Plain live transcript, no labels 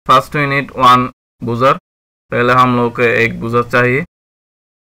First we need one बूजर, पहले हम लोग को एक बूजर चाहिए।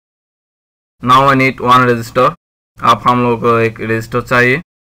 Now we need one resistor, अब हम लोग को एक रेजिस्टर चाहिए।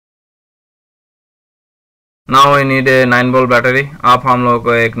 Now we need a 9 volt battery, अब हम लोग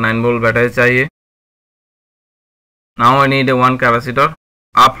को एक 9 वोल्ट बैटरी चाहिए। Now we need one capacitor,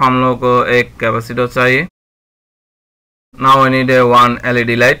 अब हम लोग को एक कैपेसिटर चाहिए। Now we need one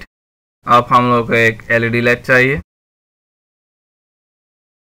LED light, अब हम लोग को एक एलईडी लाइट चाहिए।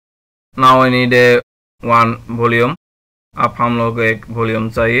 Now we need one volume, अब हम लोग को एक वॉल्यूम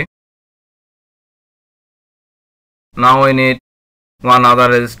चाहिए। Now we need one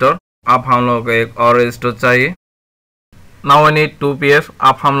other resistor, अब हम लोग को एक और रेजिस्टर चाहिए। नाउ वी नीड 2 पीएफ,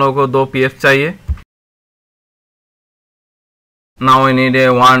 अब हम लोग को 2 पीएफ चाहिए। Now we need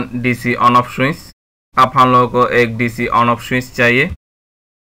one DC on off switch, अब हम लोग को एक डीसी ऑन ऑफ स्विच चाहिए।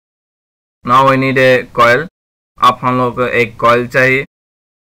 Now we need a coil, अब हम लोग को एक कॉइल चाहिए।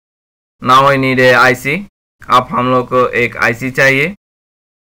 Now we need a IC, अब हम लोग को एक आईसी चाहिए।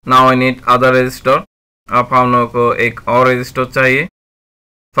 Now we need other resistor, अब हम लोग को एक और रेजिस्टर चाहिए।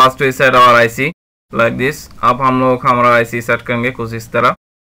 First we set our IC like this, अब हम लोग हमारा आईसी सेट करेंगे कुछ इस तरह।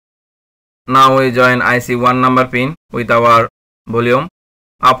 Now we join IC 1 number pin with our volume,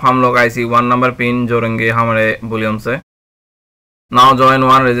 अब हम लोग आईसी 1 नंबर पिन जोड़ेंगे हमारे वॉल्यूम से। Now join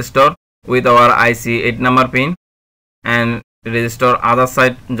one resistor with our IC 8 number pin and register other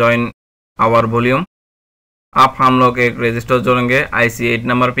side join our volume। अब हम लोग एक रेजिस्टर जोड़ेंगे IC 8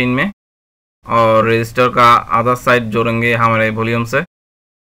 नंबर पिन में और रेजिस्टर का अदर साइड जोड़ेंगे हमारे वॉल्यूम से।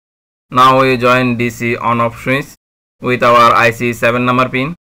 Now we join DC on off switch with our IC 7 number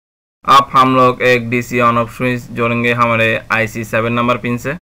pin, अब हम लोग एक DC ऑन ऑफ स्विच जोड़ेंगे हमारे IC 7 नंबर पिन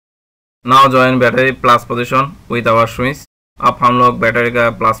से। Now join battery plus position with our switch, अब हम लोग बैटरी का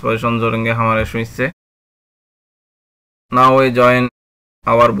प्लस पोजीशन जोड़ेंगे हमारे स्विच से। Now we join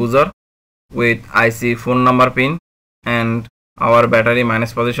our बूजर with IC 4 number pin and our battery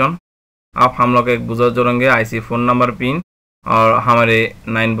minus position, अब हम लोग एक बूजर जोड़ेंगे IC 4 नंबर पिन और हमारे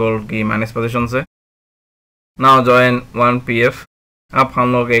 9 वोल्ट की माइनस पोजीशन से। नाउ जॉइन वन पीएफ, अब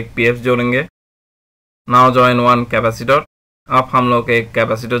हम लोग एक पीएफ जोड़ेंगे। नाउ जॉइन वन कैपेसिटर, अब हम लोग एक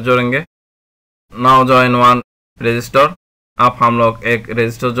कैपेसिटर जोड़ेंगे। नाउ जॉइन वन रेजिस्टर, अब हम लोग एक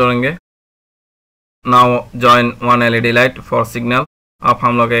रेजिस्टर जोड़ेंगे। Now join one LED light for signal, अब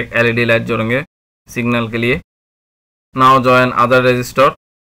हम लोग एक एलईडी लाइट जोड़ेंगे सिग्नल के लिए। Now join other resistor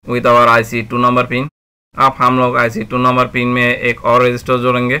with our IC 2 number pin, अब हम लोग IC 2 नंबर पिन में एक और रेजिस्टर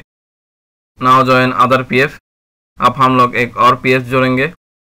जोड़ेंगे। नाउ जॉइन अदर पीएफ, अब हम लोग एक और पीएफ जोड़ेंगे।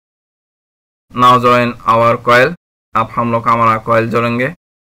 नाउ जॉइन आवर कॉइल, अब हम लोग हमारा कॉइल जोड़ेंगे।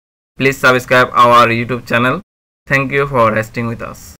 Please subscribe our YouTube channel. Thank you for resting with us.